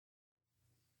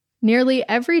Nearly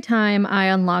every time I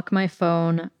unlock my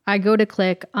phone, I go to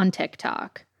click on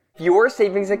TikTok. If your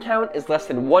savings account is less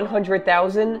than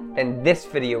 100,000, then this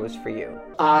video is for you.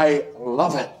 I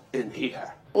love it in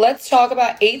here. Let's talk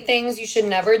about 8 things you should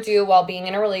never do while being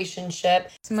in a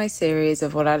relationship. It's my series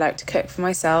of what I like to cook for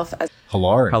myself.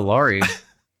 Hilari.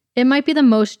 It might be the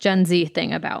most Gen Z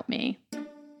thing about me.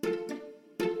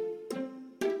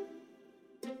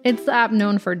 It's the app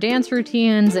known for dance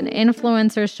routines and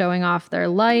influencers showing off their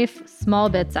life, small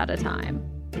bits at a time.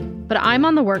 But I'm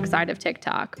on the work side of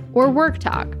TikTok, or Work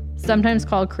Talk, sometimes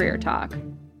called Career Talk.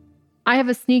 I have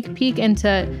a sneak peek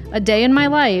into a day in my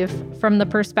life from the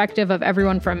perspective of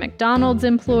everyone from McDonald's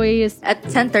employees at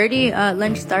 10:30,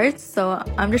 lunch starts, so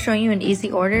I'm just showing you an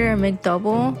easy order, a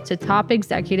McDouble, to top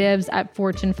executives at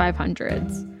Fortune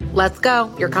 500s. Let's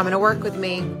go. You're coming to work with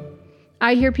me.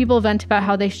 I hear people vent about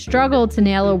how they struggle to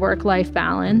nail a work-life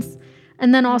balance,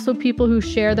 and then also people who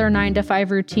share their 9-to-5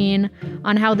 routine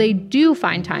on how they do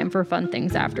find time for fun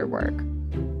things after work.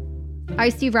 I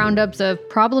see roundups of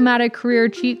problematic career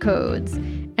cheat codes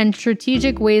and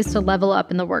strategic ways to level up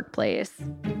in the workplace.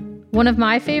 One of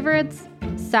my favorites,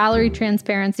 salary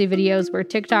transparency videos where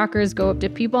TikTokers go up to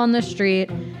people on the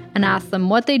street and ask them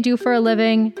what they do for a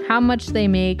living, how much they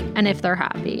make, and if they're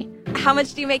happy. How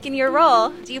much do you make in your role?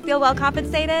 Do you feel well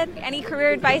compensated? Any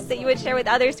career advice that you would share with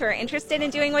others who are interested in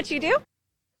doing what you do?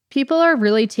 People are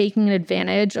really taking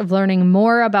advantage of learning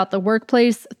more about the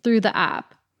workplace through the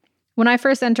app. When I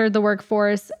first entered the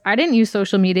workforce, I didn't use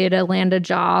social media to land a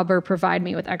job or provide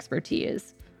me with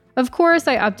expertise. Of course,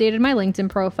 I updated my LinkedIn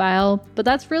profile, but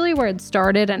that's really where it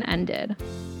started and ended.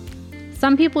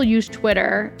 Some people use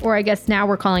Twitter, or I guess now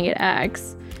we're calling it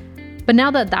X. But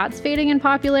now that that's fading in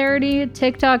popularity,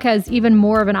 TikTok has even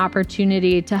more of an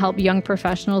opportunity to help young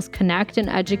professionals connect and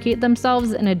educate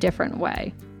themselves in a different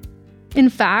way. In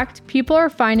fact, people are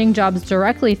finding jobs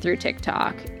directly through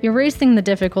TikTok, erasing the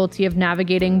difficulty of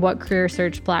navigating what career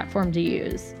search platform to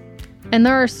use. And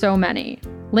there are so many: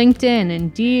 LinkedIn,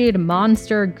 Indeed,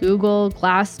 Monster, Google,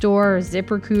 Glassdoor,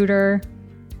 ZipRecruiter.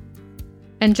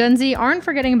 And Gen Z aren't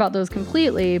forgetting about those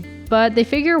completely, but they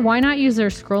figure why not use their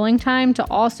scrolling time to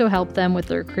also help them with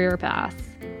their career paths.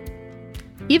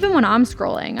 Even when I'm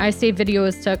scrolling, I save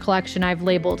videos to a collection I've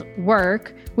labeled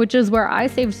Work, which is where I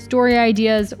save story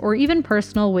ideas or even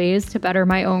personal ways to better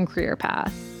my own career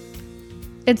path.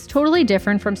 It's totally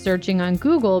different from searching on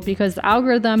Google because the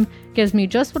algorithm gives me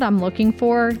just what I'm looking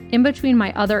for in between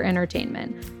my other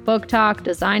entertainment: book talk,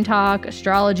 design talk,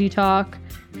 astrology talk,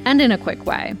 and in a quick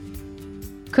way.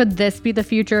 Could this be the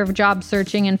future of job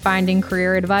searching and finding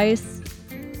career advice?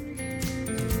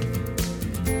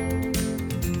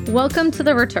 Welcome to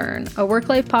The Return, a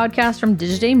work-life podcast from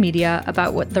Digiday Media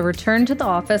about what the return to the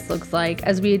office looks like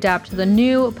as we adapt to the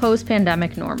new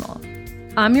post-pandemic normal.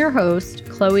 I'm your host,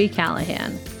 Chloe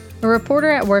Callahan, a reporter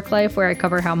at WorkLife where I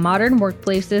cover how modern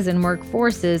workplaces and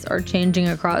workforces are changing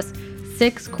across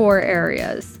 6 core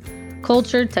areas: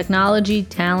 culture, technology,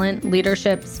 talent,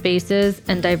 leadership, spaces,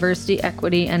 and diversity,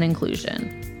 equity, and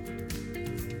inclusion.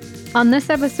 On this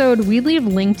episode, we leave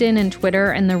LinkedIn and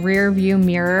Twitter in the rearview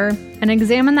mirror and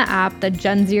examine the app that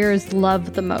Gen Zers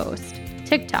love the most,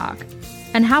 TikTok,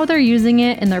 and how they're using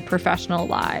it in their professional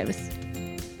lives.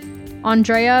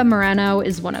 Andrea Moreno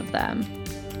is one of them.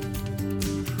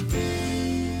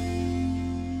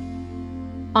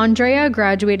 Andrea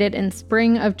graduated in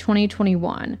spring of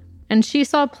 2021, and she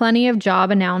saw plenty of job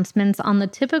announcements on the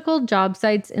typical job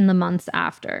sites in the months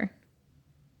after.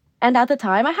 And at the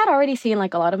time, I had already seen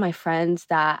a lot of my friends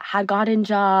that had gotten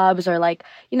jobs or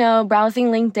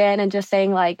browsing LinkedIn and just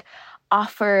saying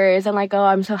offers and oh,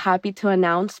 I'm so happy to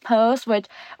announce posts, which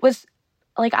was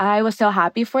I was so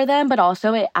happy for them, but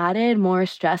also it added more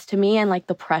stress to me and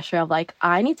the pressure of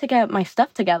I need to get my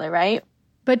stuff together, right?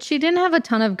 But she didn't have a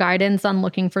ton of guidance on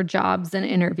looking for jobs and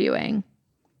interviewing.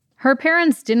 Her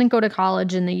parents didn't go to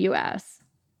college in the US.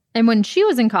 And when she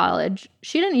was in college,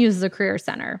 she didn't use the Career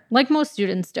Center, like most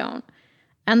students don't.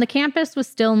 And the campus was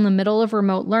still in the middle of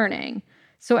remote learning,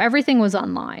 so everything was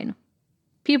online.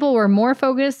 People were more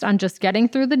focused on just getting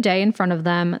through the day in front of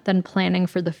them than planning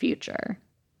for the future.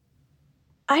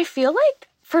 I feel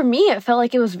for me, it felt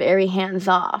like it was very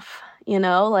hands-off, in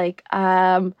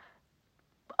the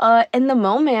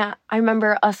moment, I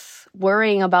remember us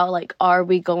worrying about, are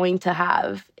we going to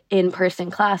have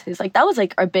in-person classes? That was,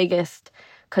 our biggest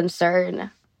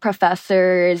concern.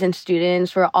 Professors and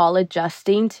students were all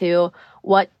adjusting to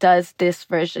what does this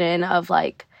version of,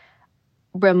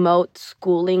 remote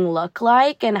schooling look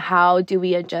like and how do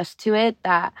we adjust to it.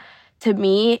 That, to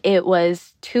me, it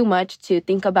was too much to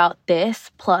think about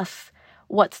this plus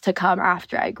what's to come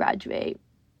after I graduate.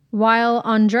 While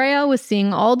Andrea was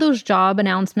seeing all those job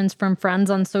announcements from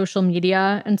friends on social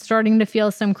media and starting to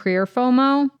feel some career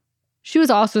FOMO, she was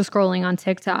also scrolling on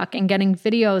TikTok and getting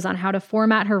videos on how to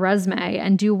format her resume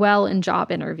and do well in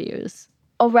job interviews.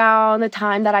 Around the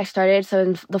time that I started, so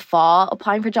in the fall,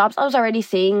 applying for jobs, I was already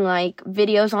seeing like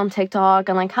videos on TikTok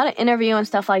and like how to interview and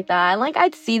stuff like that. And like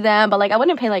I'd see them, but like I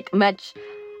wouldn't pay like much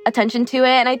attention to it.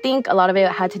 And I think a lot of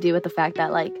it had to do with the fact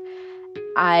that like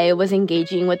I was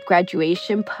engaging with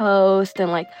graduation posts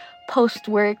and like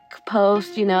post-work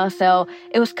posts, you know, so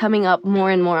it was coming up more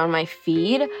and more on my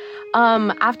feed.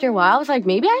 After a while, I was like,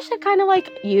 maybe I should kind of like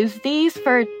use these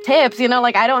for tips, you know,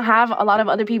 like I don't have a lot of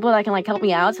other people that can like help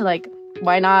me out, so like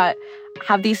why not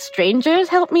have these strangers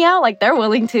help me out? Like they're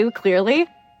willing to, clearly.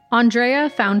 Andrea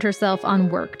found herself on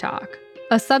Work Talk,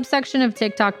 a subsection of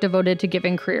TikTok devoted to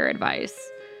giving career advice,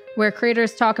 where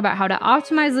creators talk about how to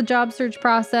optimize the job search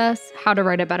process, how to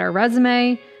write a better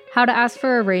resume, how to ask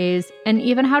for a raise, and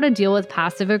even how to deal with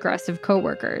passive-aggressive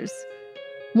coworkers.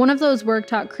 One of those Work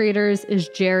Talk creators is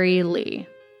Jerry Lee.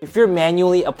 If you're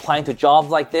manually applying to jobs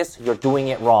like this, you're doing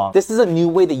it wrong. This is a new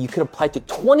way that you could apply to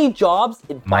 20 jobs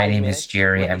in 5 minutes. My name is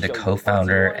Jerry. I'm the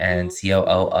co-founder and COO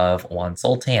of Juan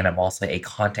Solte, and I'm also a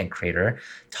content creator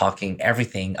talking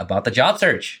everything about the job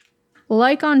search.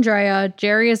 Like Andrea,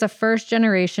 Jerry is a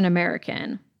first-generation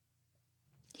American.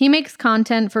 He makes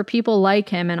content for people like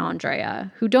him and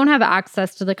Andrea, who don't have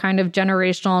access to the kind of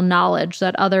generational knowledge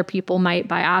that other people might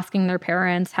by asking their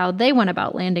parents how they went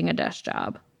about landing a desk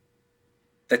job.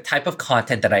 The type of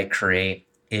content that I create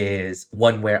is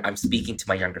one where I'm speaking to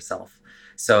my younger self.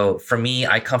 So for me,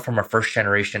 I come from a first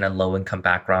generation and low income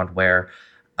background where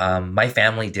my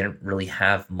family didn't really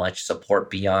have much support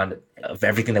beyond of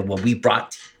everything that what we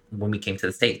brought when we came to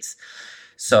the States.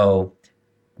 So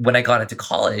when I got into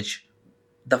college,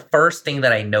 the first thing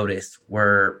that I noticed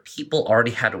were people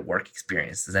already had work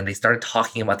experiences, and they started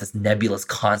talking about this nebulous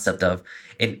concept of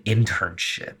an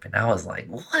internship. And I was like,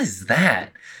 what is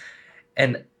that?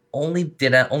 And only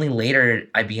later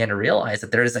I began to realize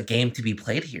that there is a game to be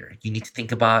played here. You need to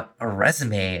think about a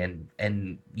resume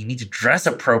and you need to dress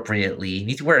appropriately. You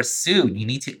need to wear a suit. You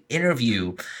need to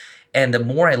interview. And the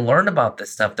more I learned about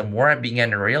this stuff, the more I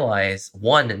began to realize,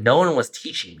 one, no one was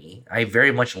teaching me. I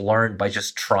very much learned by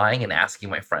just trying and asking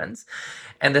my friends.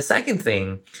 And the second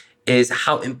thing is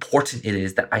how important it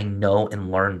is that I know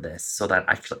and learn this so that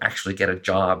I can actually get a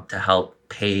job to help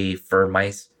pay for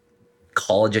my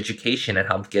college education and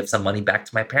help give some money back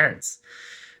to my parents.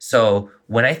 So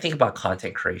when I think about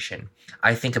content creation,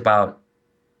 I think about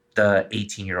the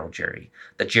 18-year-old Jerry,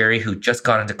 the Jerry who just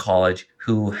got into college,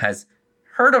 who has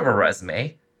heard of a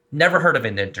resume, never heard of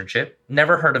an internship,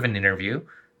 never heard of an interview,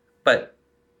 but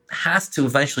has to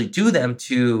eventually do them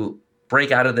to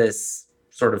break out of this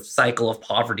sort of cycle of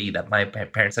poverty that my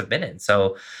parents have been in.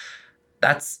 So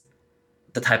that's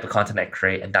the type of content I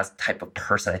create, and that's the type of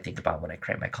person I think about when I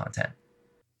create my content.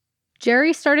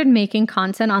 Jerry started making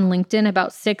content on LinkedIn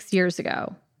about 6 years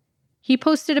ago. He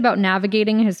posted about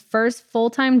navigating his first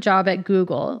full-time job at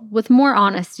Google with more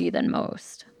honesty than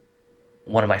most.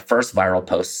 One of my first viral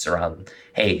posts around,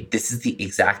 hey, this is the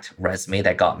exact resume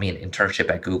that got me an internship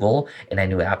at Google, and I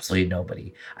knew absolutely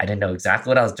nobody. I didn't know exactly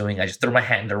what I was doing. I just threw my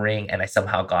hat in the ring, and I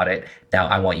somehow got it. Now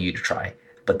I want you to try.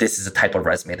 But this is the type of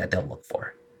resume that they'll look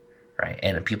for, right?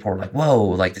 And people were like, whoa,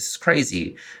 like this is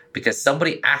crazy, because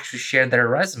somebody actually shared their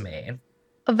resume.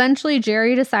 Eventually,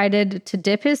 Jerry decided to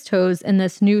dip his toes in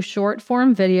this new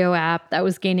short-form video app that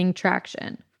was gaining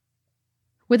traction.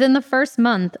 Within the first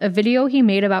month, a video he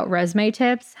made about resume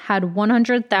tips had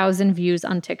 100,000 views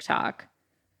on TikTok.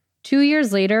 2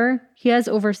 years later, he has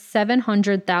over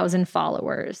 700,000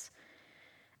 followers.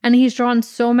 And he's drawn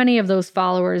so many of those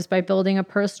followers by building a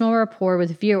personal rapport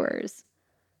with viewers,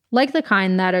 like the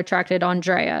kind that attracted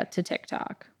Andrea to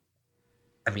TikTok.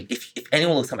 I mean, if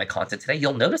anyone looks at my content today,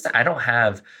 you'll notice that I don't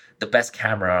have the best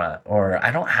camera, or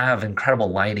I don't have incredible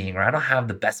lighting, or I don't have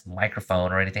the best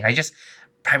microphone or anything. I just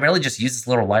primarily just use this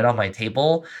little light on my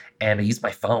table, and I use my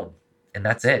phone, and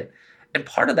that's it. And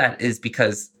part of that is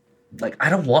because, like, I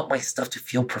don't want my stuff to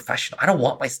feel professional. I don't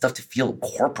want my stuff to feel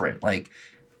corporate. Like,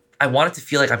 I want it to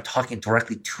feel like I'm talking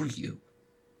directly to you.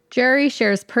 Jerry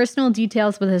shares personal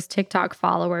details with his TikTok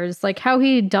followers, like how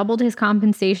he doubled his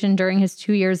compensation during his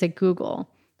 2 years at Google.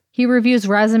 He reviews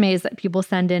resumes that people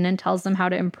send in and tells them how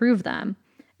to improve them,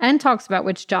 and talks about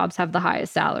which jobs have the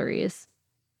highest salaries.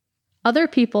 Other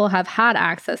people have had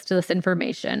access to this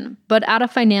information, but at a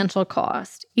financial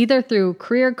cost, either through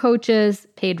career coaches,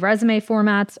 paid resume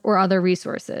formats, or other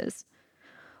resources.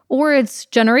 Or it's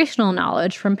generational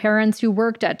knowledge from parents who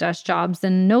worked at desk jobs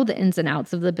and know the ins and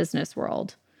outs of the business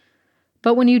world.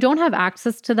 But when you don't have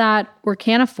access to that or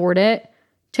can't afford it,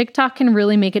 TikTok can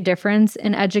really make a difference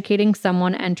in educating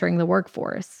someone entering the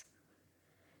workforce.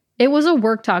 It was a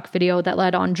work talk video that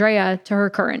led Andrea to her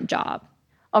current job.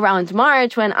 Around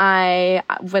March, when I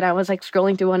was like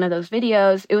scrolling through one of those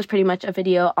videos, it was pretty much a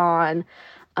video on,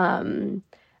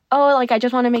 I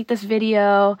just want to make this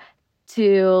video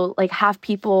to like have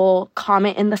people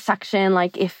comment in the section,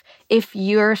 like if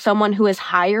you're someone who is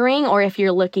hiring or if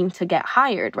you're looking to get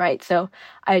hired, right? So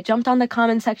I jumped on the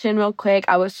comment section real quick.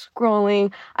 I was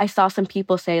scrolling. I saw some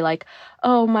people say like,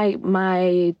 oh,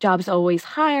 my job's always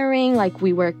hiring. Like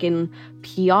we work in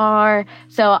PR.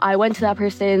 So I went to that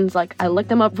person's, like I looked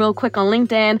them up real quick on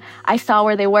LinkedIn. I saw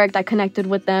where they worked. I connected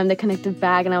with them. They connected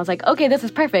back. And I was like, okay, this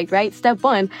is perfect, right? Step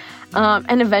one.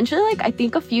 And eventually, like I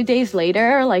think a few days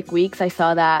later, like weeks, I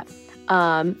saw that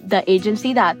the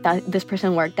agency that this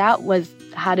person worked at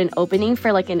had an opening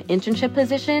for like an internship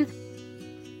position.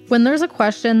 When there's a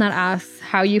question that asks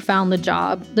how you found the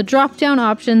job, the drop-down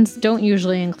options don't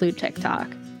usually include TikTok.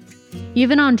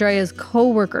 Even Andrea's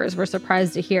coworkers were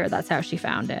surprised to hear that's how she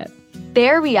found it.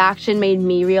 Their reaction made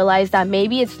me realize that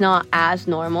maybe it's not as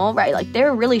normal, right? Like they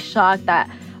were really shocked that,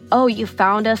 oh, you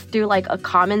found us through like a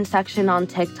comment section on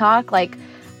TikTok. Like,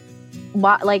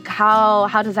 what? Like how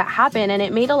does that happen? And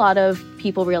it made a lot of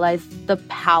people realize the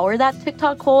power that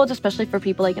TikTok holds, especially for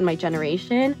people like in my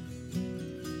generation.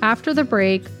 After the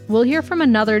break, we'll hear from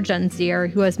another Gen Zer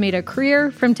who has made a career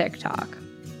from TikTok.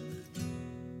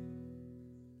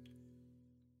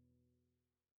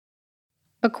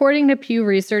 According to Pew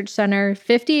Research Center,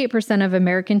 58% of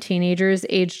American teenagers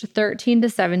aged 13 to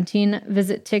 17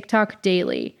 visit TikTok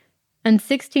daily, and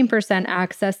 16%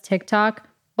 access TikTok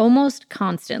almost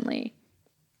constantly.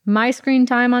 My screen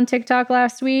time on TikTok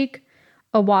last week,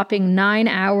 a whopping 9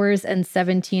 hours and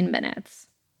 17 minutes.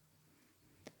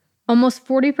 Almost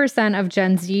 40% of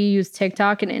Gen Z use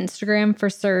TikTok and Instagram for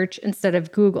search instead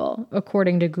of Google,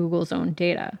 according to Google's own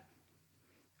data.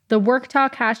 The Work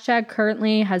Talk hashtag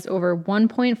currently has over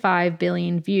 1.5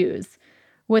 billion views,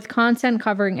 with content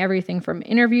covering everything from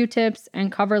interview tips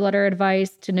and cover letter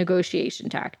advice to negotiation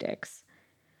tactics.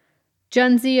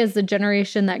 Gen Z is the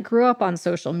generation that grew up on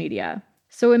social media,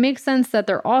 so it makes sense that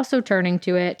they're also turning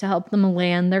to it to help them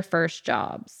land their first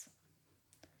jobs.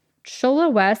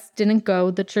 Shola West didn't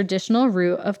go the traditional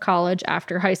route of college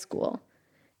after high school.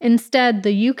 Instead,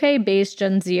 the UK-based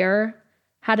Gen Zer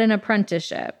had an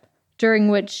apprenticeship, during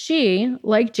which she,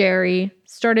 like Jerry,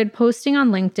 started posting on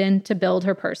LinkedIn to build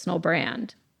her personal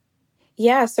brand.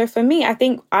 Yeah, so for me, I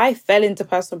think I fell into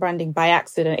personal branding by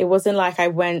accident. It wasn't like I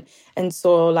went and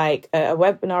saw like a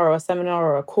webinar or a seminar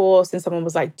or a course and someone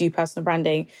was like, do personal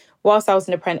branding. Whilst I was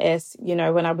an apprentice, you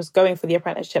know, when I was going for the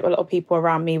apprenticeship, a lot of people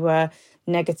around me were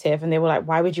negative and they were like,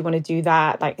 why would you want to do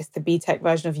that? Like, it's the BTEC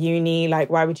version of uni. Like,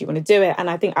 why would you want to do it? And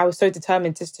I think I was so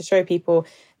determined just to show people,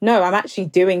 no, I'm actually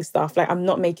doing stuff. Like, I'm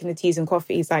not making the teas and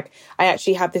coffees. Like, I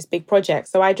actually have this big project.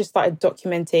 So I just started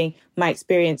documenting my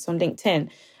experience on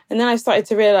LinkedIn. And then I started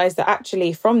to realize that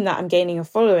actually from that, I'm gaining a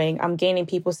following. I'm gaining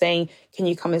people saying, can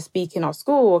you come and speak in our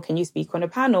school? Or can you speak on a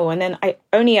panel? And then I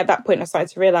only at that point, I started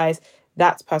to realize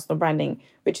that's personal branding,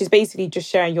 which is basically just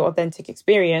sharing your authentic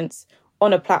experience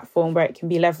on a platform where it can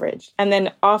be leveraged. And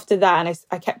then after that, and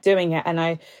I kept doing it and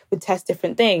I would test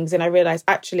different things. And I realized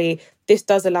actually this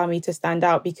does allow me to stand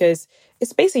out because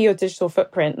it's basically your digital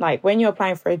footprint. Like when you're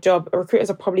applying for a job, recruiters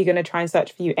are probably going to try and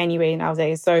search for you anyway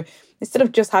nowadays. So instead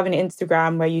of just having an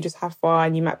Instagram where you just have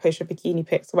fun, you might post your bikini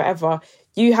pics or whatever,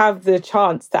 you have the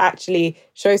chance to actually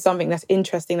show something that's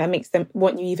interesting that makes them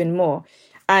want you even more.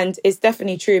 And it's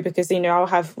definitely true because, you know, I'll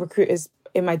have recruiters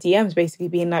in my DMs basically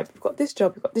being like, we've got this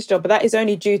job. But that is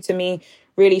only due to me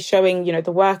really showing, you know,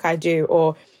 the work I do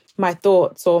or my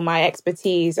thoughts or my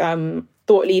expertise,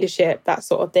 thought leadership, that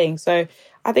sort of thing. So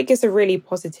I think it's a really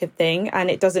positive thing and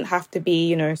it doesn't have to be,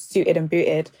 you know, suited and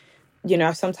booted. You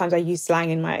know, sometimes I use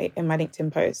slang in my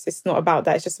LinkedIn posts. It's not about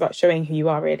that. It's just about showing who you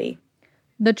are really.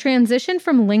 The transition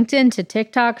from LinkedIn to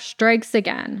TikTok strikes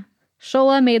again.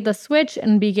 Shola made the switch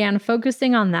and began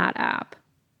focusing on that app.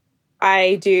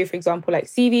 I do, for example, like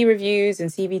CV reviews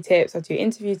and CV tips. I'll do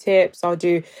interview tips. I'll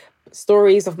do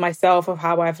stories of myself of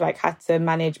how I've like had to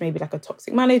manage maybe like a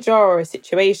toxic manager or a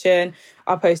situation.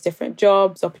 I'll post different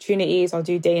jobs, opportunities. I'll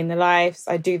do day in the lives.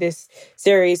 I do this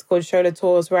series called Shola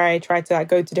Tours where I try to like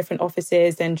go to different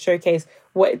offices and showcase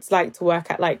what it's like to work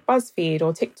at like BuzzFeed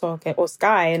or TikTok or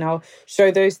Sky, and I'll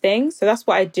show those things. So that's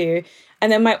what I do.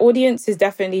 And then my audience is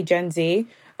definitely Gen Z.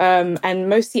 And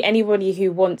mostly anybody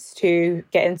who wants to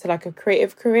get into like a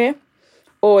creative career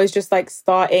or is just like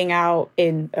starting out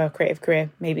in a creative career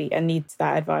maybe and needs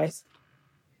that advice.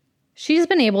 She's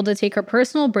been able to take her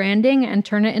personal branding and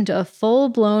turn it into a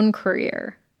full-blown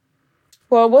career.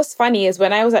 Well, what's funny is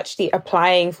when I was actually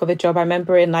applying for the job, I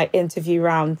remember in like interview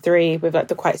round 3 with like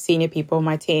the quite senior people on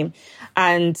my team.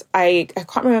 And I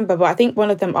can't remember, but I think one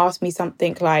of them asked me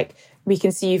something like, we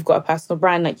can see you've got a personal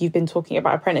brand, like you've been talking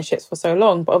about apprenticeships for so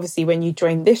long. But obviously when you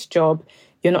join this job,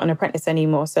 you're not an apprentice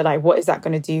anymore. So like, what is that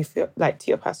going to do for like to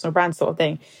your personal brand sort of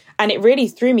thing? And it really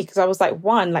threw me because I was like,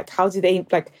 one, like, how do they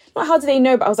like, not how do they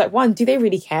know, but I was like, one, do they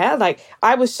really care? Like,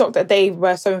 I was shocked that they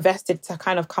were so invested to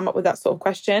kind of come up with that sort of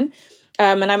question.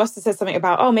 And I must have said something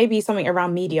about, oh, maybe something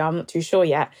around media. I'm not too sure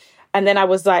yet. And then I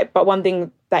was like, but one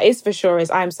thing that is for sure is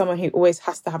I'm someone who always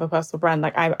has to have a personal brand.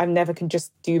 Like I never can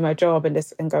just do my job and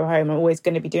go home. I'm always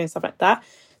going to be doing stuff like that.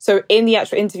 So in the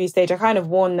actual interview stage, I kind of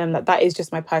warned them that is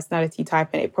just my personality type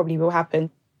and it probably will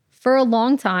happen. For a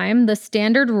long time, the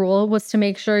standard rule was to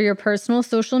make sure your personal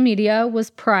social media was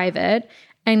private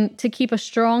and to keep a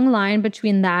strong line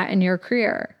between that and your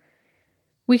career.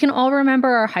 We can all remember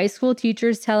our high school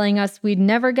teachers telling us we'd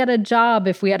never get a job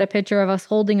if we had a picture of us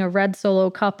holding a red Solo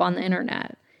cup on the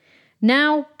internet.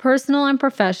 Now, personal and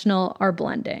professional are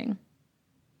blending.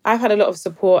 I've had a lot of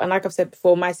support. And like I've said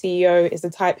before, my CEO is the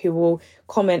type who will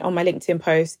comment on my LinkedIn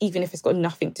post, even if it's got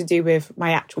nothing to do with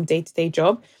my actual day-to-day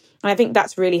job. And I think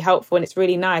that's really helpful. And it's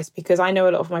really nice because I know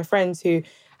a lot of my friends who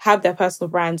have their personal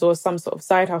brands or some sort of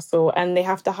side hustle and they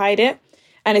have to hide it.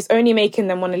 And it's only making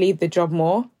them want to leave the job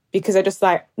more. Because I just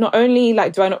like, not only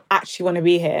like do I not actually want to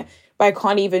be here, but I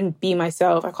can't even be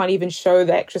myself. I can't even show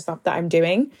the extra stuff that I'm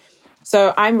doing.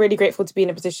 So I'm really grateful to be in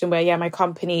a position where, yeah, my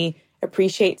company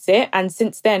appreciates it. And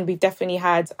since then, we've definitely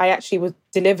I actually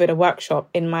delivered a workshop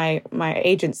in my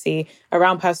agency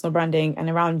around personal branding and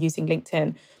around using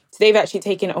LinkedIn. So they've actually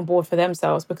taken it on board for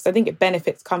themselves because I think it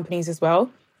benefits companies as well.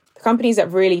 The companies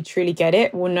that really, truly get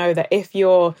it will know that if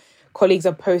you're colleagues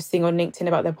are posting on LinkedIn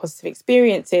about their positive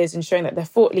experiences and showing that they're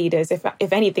thought leaders, if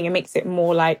anything, it makes it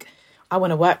more like, I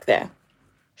want to work there.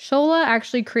 Shola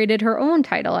actually created her own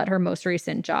title at her most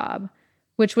recent job,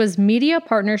 which was Media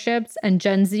Partnerships and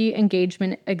Gen Z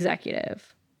Engagement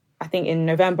Executive. I think in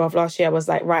November of last year, I was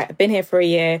like, right, I've been here for a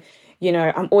year. You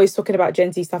know, I'm always talking about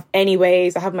Gen Z stuff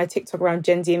anyways. I have my TikTok around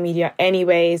Gen Z and media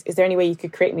anyways. Is there any way you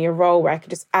could create me a role where I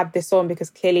could just add this on because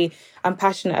clearly I'm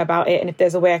passionate about it? And if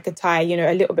there's a way I could tie, you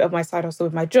know, a little bit of my side hustle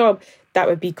with my job, that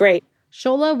would be great.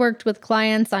 Shola worked with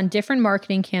clients on different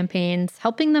marketing campaigns,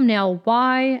 helping them nail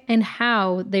why and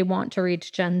how they want to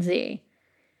reach Gen Z.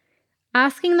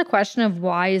 Asking the question of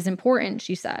why is important,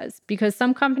 she says, because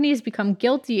some companies become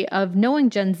guilty of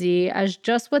knowing Gen Z as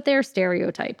just what they're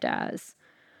stereotyped as.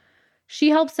 She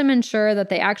helps them ensure that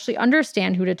they actually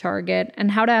understand who to target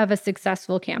and how to have a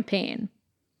successful campaign.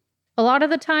 A lot of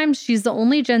the time, she's the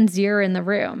only Gen Zer in the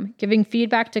room, giving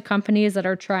feedback to companies that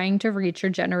are trying to reach her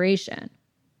generation.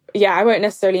 Yeah, I won't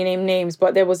necessarily name names,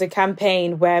 but there was a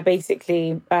campaign where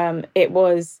basically it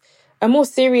was a more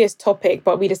serious topic,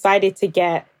 but we decided to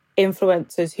get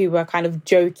influencers who were kind of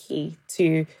jokey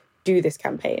to do this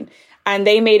campaign. And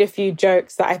they made a few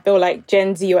jokes that I feel like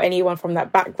Gen Z or anyone from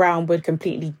that background would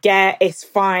completely get. It's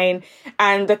fine.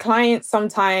 And the clients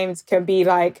sometimes can be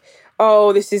like,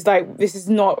 oh, this is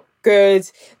not good.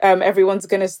 Everyone's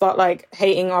going to start like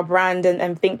hating our brand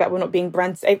and think that we're not being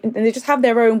brand safe. And they just have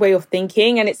their own way of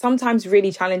thinking. And it's sometimes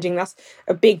really challenging. That's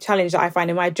a big challenge that I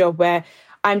find in my job where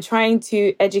I'm trying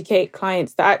to educate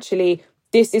clients that actually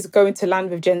this is going to land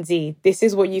with Gen Z. This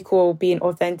is what you call being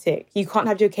authentic. You can't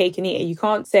have your cake and eat it. You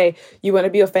can't say you want to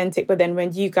be authentic, but then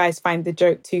when you guys find the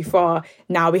joke too far,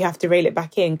 now we have to reel it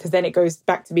back in because then it goes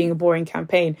back to being a boring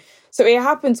campaign. So it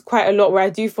happens quite a lot where I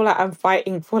do feel like I'm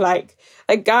fighting for like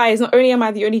guys, not only am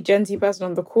I the only Gen Z person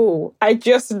on the call, I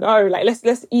just know, like,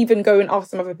 let's even go and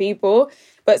ask some other people.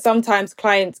 But sometimes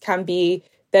clients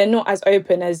they're not as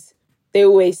open as they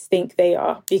always think they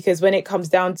are, because when it comes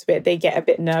down to it, they get a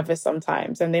bit nervous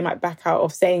sometimes and they might back out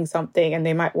of saying something and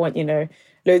they might want, you know,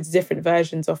 loads of different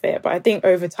versions of it. But I think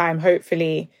over time,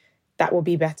 hopefully that will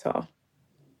be better.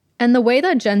 And the way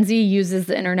that Gen Z uses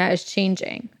the internet is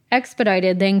changing,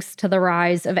 expedited thanks to the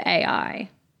rise of AI.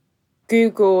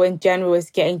 Google in general is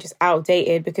getting just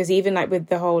outdated because even like with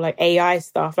the whole like AI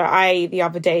stuff, like I the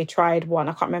other day tried one,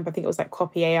 I can't remember, I think it was like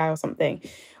Copy AI or something,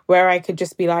 where I could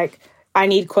just be like, I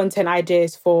need content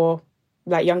ideas for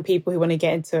like young people who want to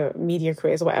get into media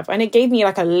careers or whatever. And it gave me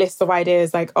like a list of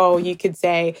ideas like, oh, you could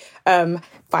say 5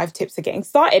 tips for getting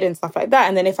started and stuff like that.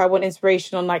 And then if I want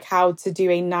inspiration on like how to do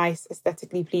a nice,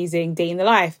 aesthetically pleasing day in the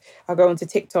life, I'll go onto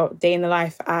TikTok, day in the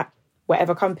life at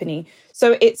whatever company.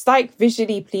 So it's like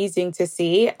visually pleasing to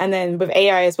see. And then with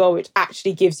AI as well, which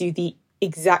actually gives you the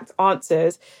exact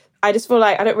answers, I just feel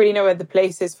like I don't really know where the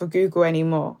place is for Google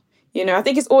anymore. You know, I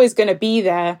think it's always going to be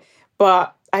there.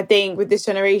 But I think with this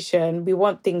generation, we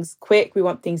want things quick. We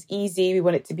want things easy. We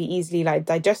want it to be easily like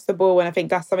digestible. And I think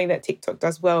that's something that TikTok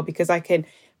does well, because I can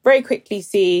very quickly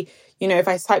see, you know, if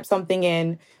I type something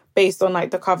in based on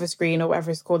like the cover screen or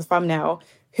whatever it's called, the thumbnail,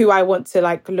 who I want to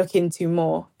like look into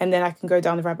more. And then I can go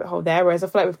down the rabbit hole there. Whereas I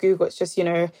feel like with Google, it's just, you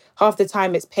know, half the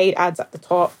time it's paid ads at the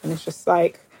top. And it's just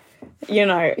like, you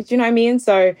know, do you know what I mean?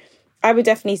 So I would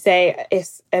definitely say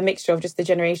it's a mixture of just the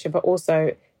generation, but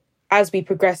also as we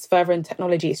progress further in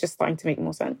technology, it's just starting to make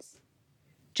more sense.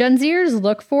 Gen Zers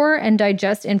look for and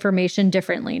digest information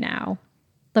differently now.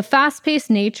 The fast-paced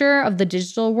nature of the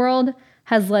digital world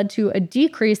has led to a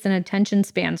decrease in attention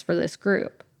spans for this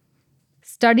group.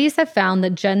 Studies have found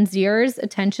that Gen Zers'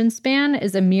 attention span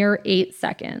is a mere 8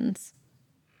 seconds.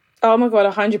 Oh my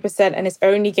God, 100%. And it's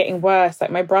only getting worse.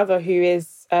 Like my brother, who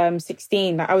is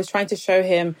 16, like I was trying to show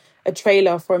him a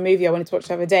trailer for a movie I wanted to watch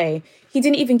the other day. He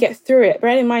didn't even get through it.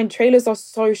 Bearing in mind, trailers are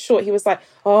so short. He was like,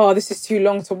 oh, this is too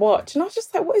long to watch. And I was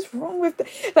just like, what is wrong with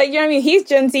like, you know what I mean? He's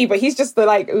Gen Z, but he's just the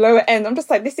like lower end. I'm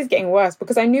just like, this is getting worse,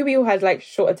 because I knew we all had like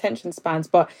short attention spans,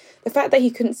 but the fact that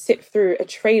he couldn't sit through a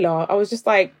trailer, I was just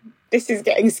like, this is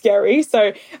getting scary.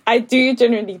 So I do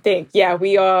genuinely think, yeah,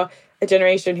 we are a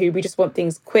generation who we just want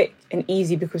things quick and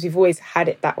easy because we've always had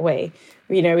it that way.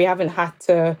 You know, we haven't had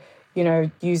to, you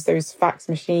know, use those fax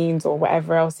machines or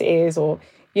whatever else it is, or,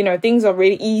 you know, things are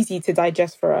really easy to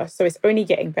digest for us. So it's only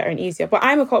getting better and easier. But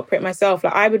I'm a culprit myself.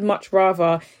 Like I would much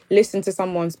rather listen to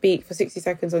someone speak for 60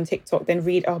 seconds on TikTok than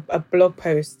read a blog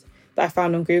post that I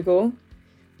found on Google.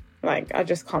 Like, I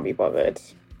just can't be bothered.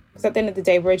 Because at the end of the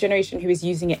day, we're a generation who is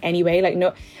using it anyway. Like,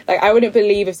 no, like I wouldn't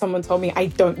believe if someone told me I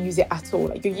don't use it at all.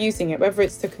 Like, you're using it, whether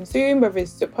it's to consume, whether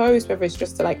it's to post, whether it's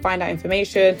just to like find out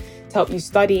information, to help you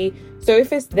study. So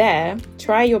if it's there,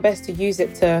 try your best to use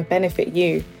it to benefit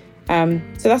you. So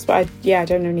that's what I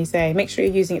genuinely say. Make sure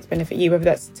you're using it to benefit you, whether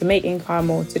that's to make income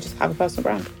or to just have a personal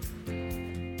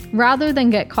brand. Rather than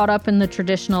get caught up in the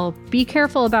traditional, be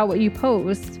careful about what you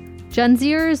post, Gen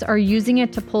Zers are using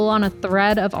it to pull on a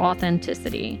thread of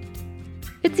authenticity.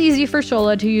 It's easy for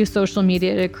Shola to use social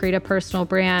media to create a personal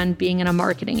brand, being in a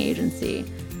marketing agency.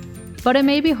 But it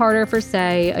may be harder for,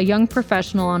 say, a young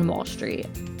professional on Wall Street.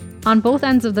 On both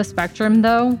ends of the spectrum,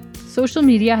 though, social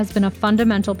media has been a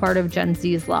fundamental part of Gen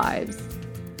Z's lives.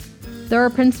 There are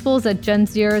principles that Gen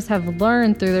Zers have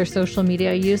learned through their social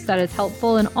media use that is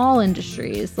helpful in all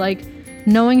industries, like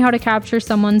knowing how to capture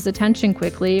someone's attention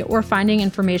quickly or finding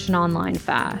information online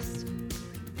fast.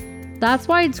 That's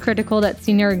why it's critical that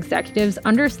senior executives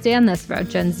understand this about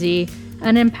Gen Z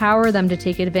and empower them to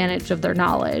take advantage of their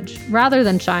knowledge, rather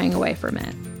than shying away from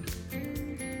it.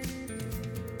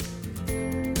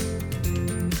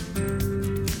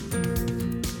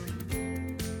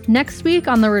 Next week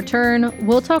on The Return,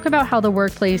 we'll talk about how the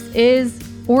workplace is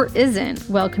or isn't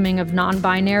welcoming of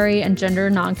non-binary and gender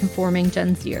non-conforming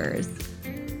Gen Zers.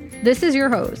 This is your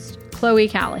host, Chloe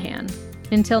Callahan.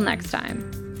 Until next time.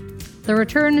 The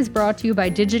Return is brought to you by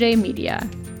Digiday Media.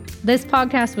 This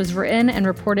podcast was written and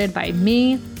reported by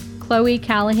me, Chloe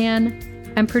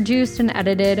Callahan, and produced and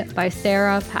edited by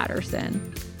Sarah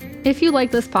Patterson. If you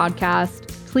like this podcast,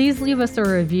 please leave us a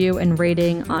review and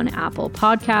rating on Apple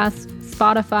Podcasts,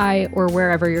 Spotify, or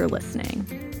wherever you're listening.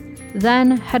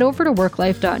 Then head over to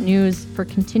worklife.news for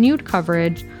continued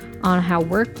coverage on how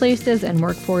workplaces and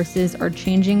workforces are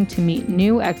changing to meet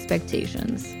new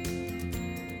expectations.